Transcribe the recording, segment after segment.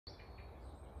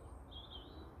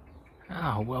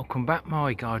Welcome back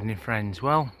my gardening friends.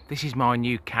 Well, this is my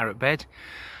new carrot bed.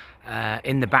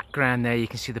 In the background there you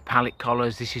can see the pallet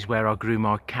collars. This is where I grew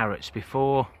my carrots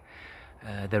before.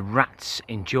 The rats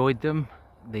enjoyed them.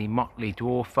 The Motley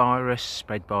Dwarf Virus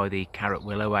spread by the Carrot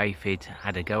Willow Aphid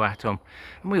had a go at them,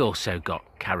 and we also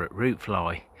got carrot root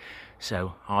fly.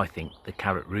 So I think the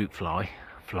carrot root fly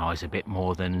flies a bit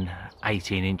more than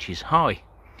 18 inches high.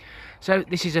 So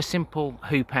this is a simple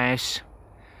hoop house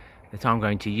that I'm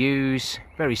going to use,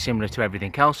 very similar to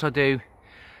everything else I do.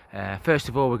 First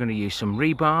of all, we're going to use some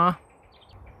rebar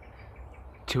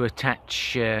to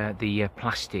attach the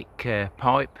plastic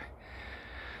pipe.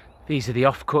 These are the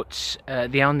offcuts.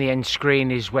 The on the end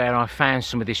screen is where I found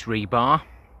some of this rebar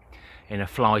in a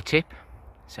fly tip.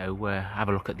 So have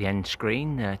a look at the end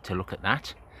screen to look at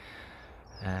that.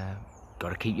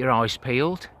 Got to keep your eyes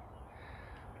peeled.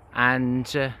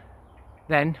 And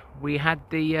then we had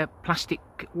the plastic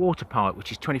water pipe,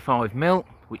 which is 25mm,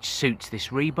 which suits this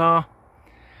rebar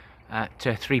at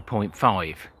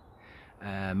 3.5.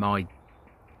 My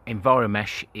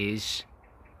Enviromesh is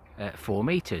 4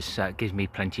 meters, so it gives me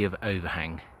plenty of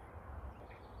overhang.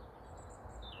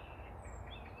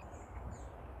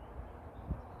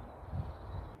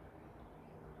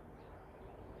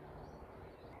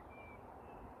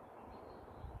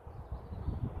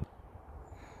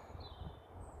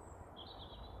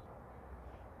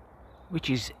 Which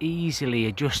is easily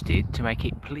adjusted to make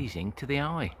it pleasing to the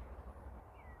eye,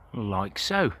 like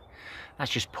so. That's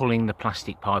just pulling the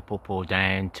plastic pipe up or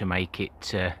down to make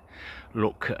it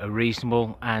look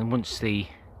reasonable, and once the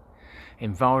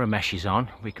Enviromesh is on,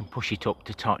 we can push it up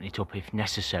to tighten it up if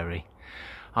necessary.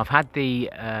 I've had the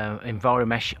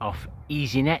Enviromesh off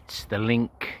Easynets. The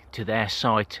link to their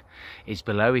site is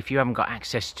below. If you haven't got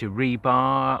access to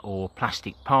rebar or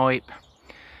plastic pipe,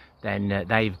 then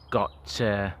they've got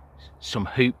some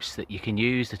hoops that you can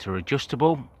use that are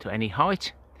adjustable to any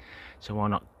height. So why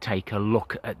not take a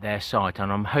look at their site,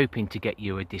 and I'm hoping to get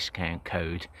you a discount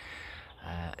code.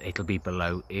 It'll be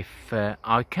below if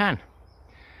I can.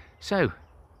 So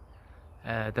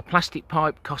the plastic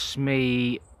pipe costs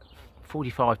me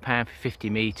 £45 for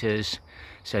 50 meters,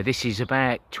 so this is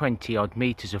about 20 odd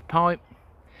meters of pipe,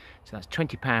 so that's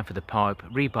 £20 for the pipe.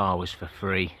 Rebar was for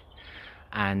free,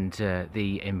 and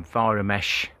the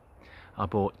Enviromesh I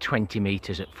bought 20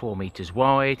 meters at 4 meters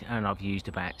wide, and I've used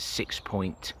about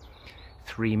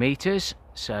 6.3 meters,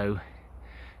 so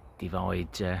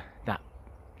divide that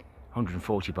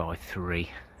 140 by 3,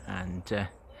 and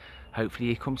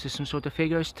hopefully it comes to some sort of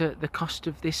figure as to the cost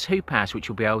of this hoop house, which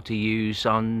we'll be able to use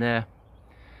on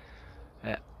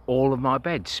all of my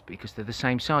beds, because they're the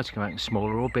same size. You can make them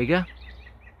smaller or bigger.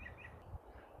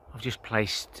 I've just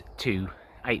placed 2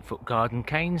 8-foot garden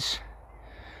canes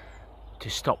to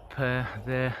stop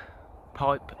the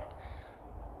pipe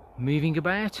moving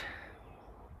about.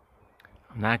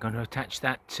 I'm now going to attach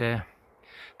that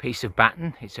piece of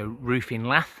batten. It's a roofing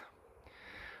lath,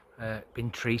 been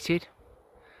treated,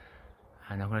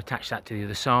 and I'm going to attach that to the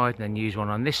other side, and then use one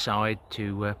on this side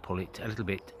to pull it a little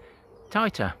bit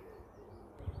tighter.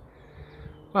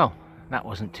 Well, that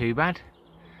wasn't too bad.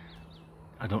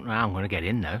 I don't know how I'm going to get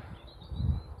in though.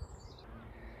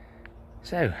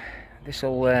 So this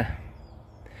will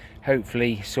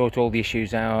hopefully sort all the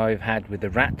issues I've had with the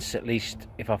rats. At least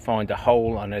if I find a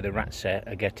hole, I know the rats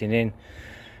are getting in.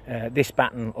 This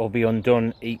batten will be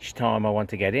undone each time I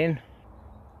want to get in,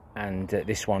 and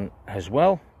this one as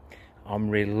well. I'm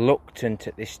reluctant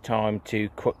at this time to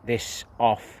cut this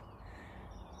off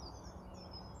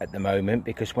at the moment,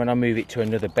 because when I move it to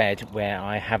another bed where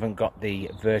I haven't got the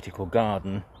vertical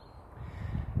garden,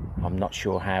 I'm not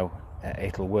sure how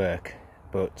it'll work,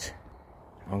 but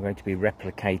I'm going to be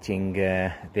replicating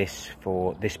this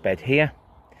for this bed here.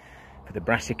 For the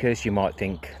brassicas, you might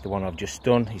think the one I've just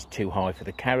done is too high for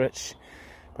the carrots,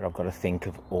 but I've got to think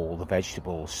of all the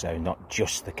vegetables, so not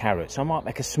just the carrots. I might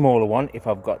make a smaller one if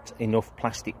I've got enough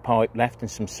plastic pipe left and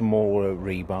some smaller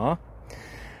rebar.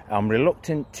 I'm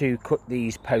reluctant to cut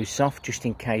these posts off just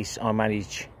in case I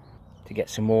manage to get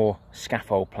some more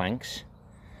scaffold planks.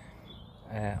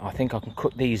 I think I can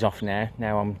cut these off now.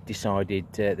 Now I'm decided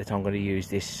that I'm going to use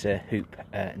this hoop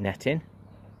netting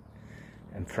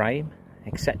and frame,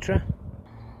 etc.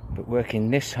 But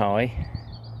working this high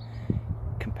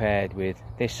compared with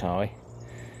this height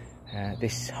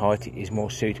is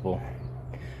more suitable.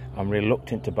 I'm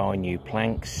reluctant to buy new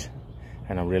planks,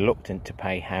 and I'm reluctant to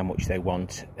pay how much they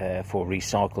want for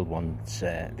recycled ones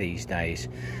these days.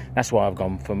 That's why I've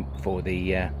gone for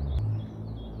the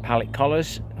pallet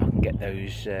collars. I can get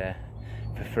those for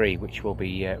free, which will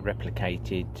be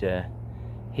replicated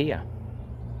here.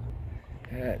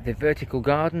 The vertical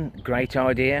garden, great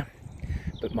idea.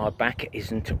 but my back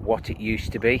isn't what it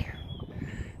used to be,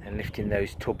 and lifting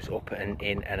those tubs up and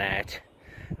in and out,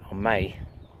 I may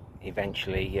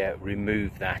eventually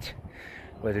remove that,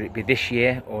 whether it be this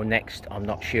year or next, I'm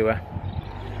not sure,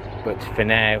 but for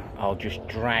now I'll just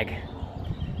drag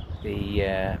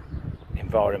the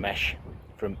Enviromesh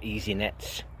from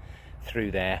Easynets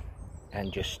through there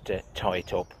and just tie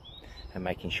it up and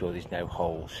making sure there's no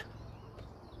holes.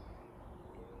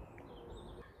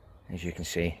 As you can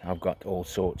see, I've got all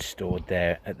sorts stored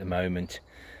there at the moment,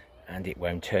 and it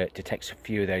won't hurt to take a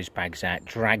few of those bags out,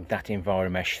 drag that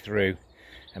Enviromesh through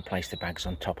and place the bags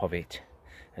on top of it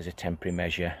as a temporary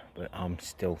measure. But I'm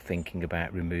still thinking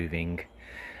about removing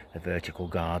the vertical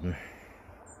garden.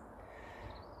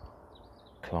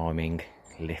 Climbing,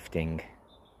 lifting,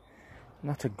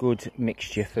 not a good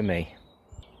mixture for me.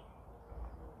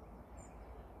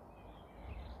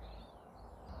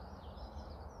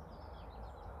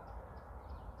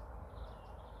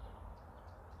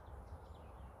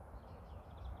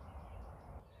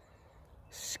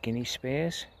 Skinny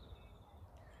spears,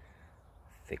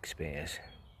 thick spears.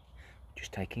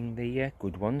 Just taking the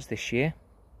good ones this year,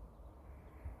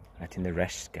 letting the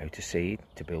rest go to seed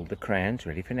to build the crowns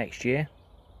ready for next year.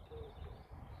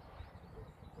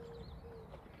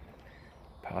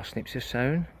 Parsnips are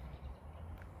sown.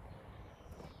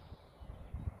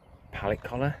 Pallet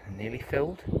collar nearly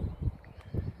filled.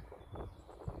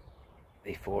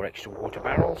 The 4 extra water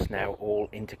barrels now all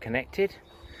interconnected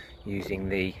using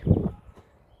the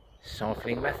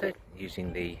siphoning method,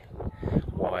 using the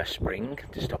wire spring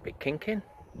to stop it kinking.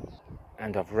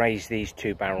 And I've raised these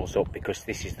 2 barrels up because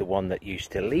this is the one that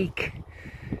used to leak,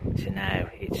 so now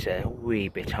it's a wee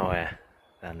bit higher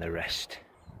than the rest.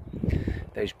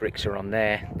 Those bricks are on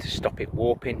there to stop it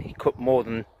warping. He cut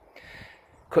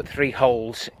 3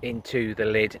 holes into the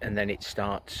lid and then it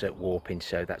starts warping,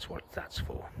 so that's what that's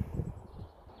for.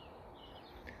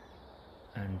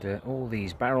 And all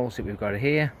these barrels that we've got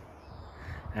here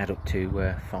add up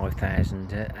to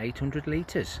 5,800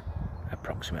 litres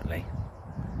approximately.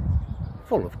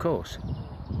 Full, of course.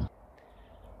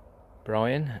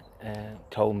 Brian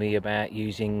told me about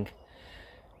using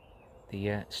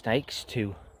the stakes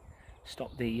to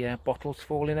stop the bottles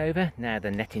falling over. Now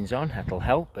the netting's on, that'll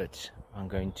help, but I'm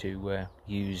going to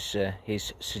use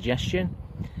his suggestion.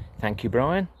 Thank you,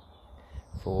 Brian,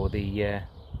 for the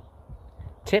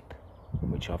tip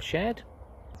which I've shared.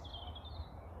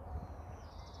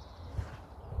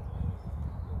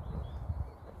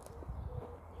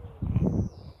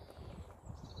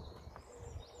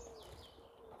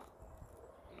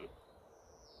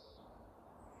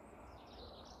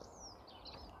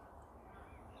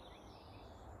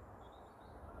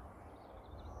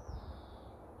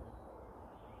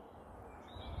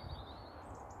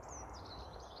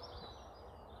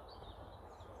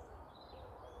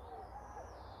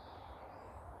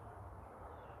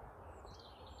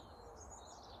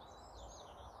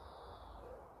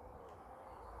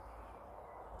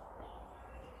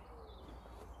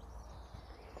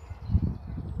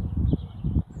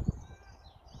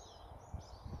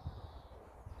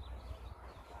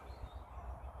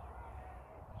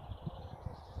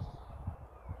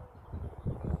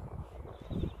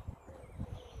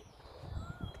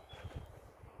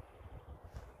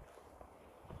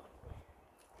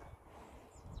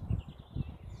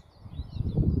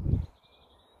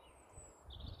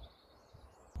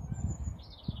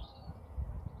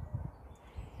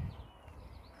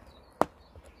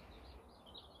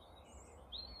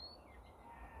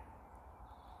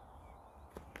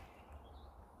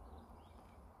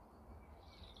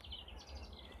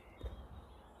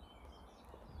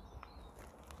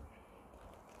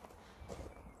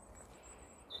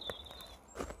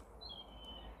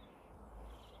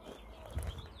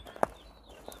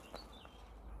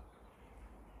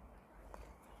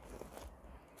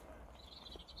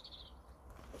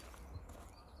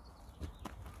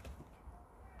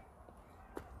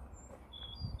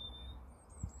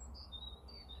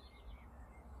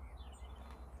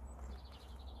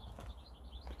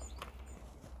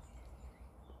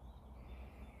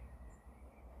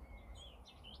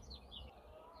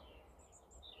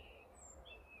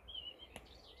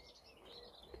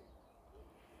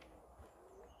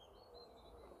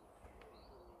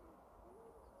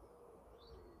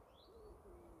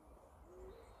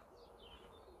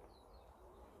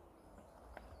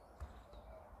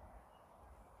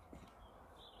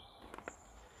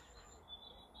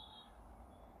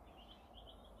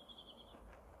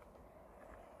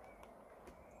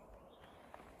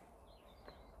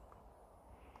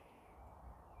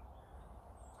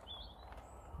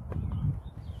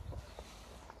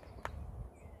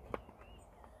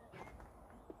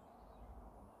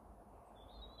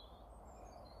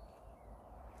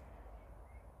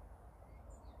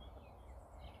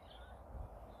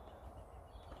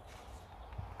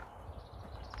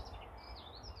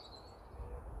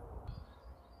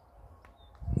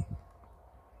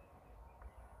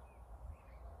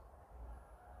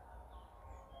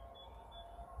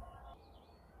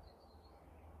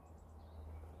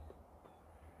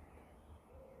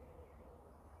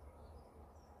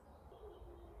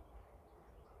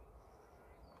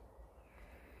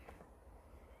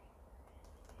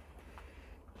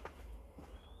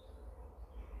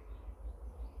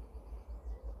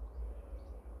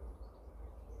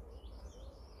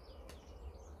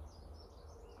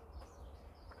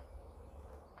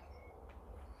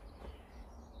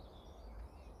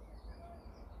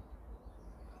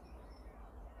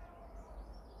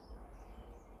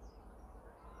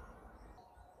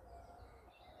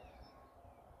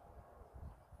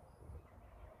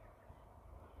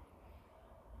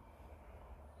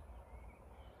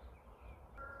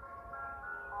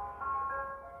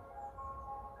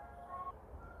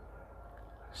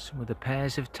 Some of the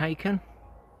pears have taken,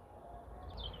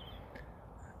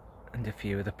 and a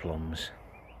few of the plums.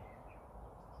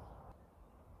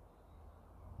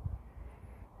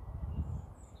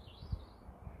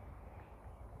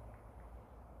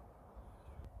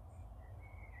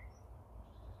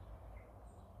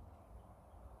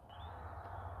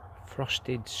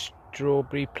 Frosted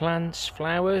strawberry plants,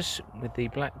 flowers with the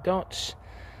black dots.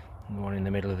 And the one in the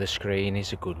middle of the screen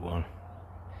is a good one.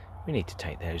 We need to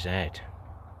take those out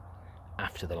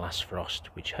after the last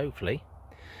frost, which hopefully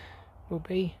will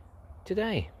be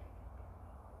today,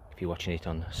 if you're watching it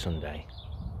on Sunday.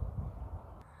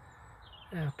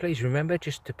 Now, please remember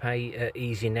just to pay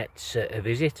Easynets a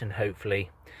visit, and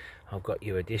hopefully I've got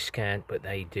you a discount, but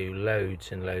they do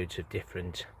loads and loads of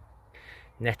different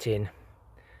netting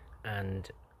and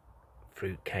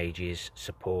fruit cages,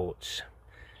 supports,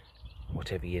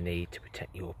 whatever you need to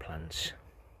protect your plants.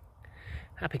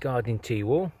 Happy gardening to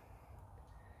you all.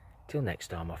 Till next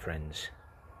time, my friends.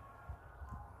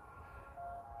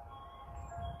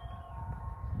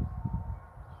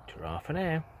 Ta-ra for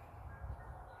now.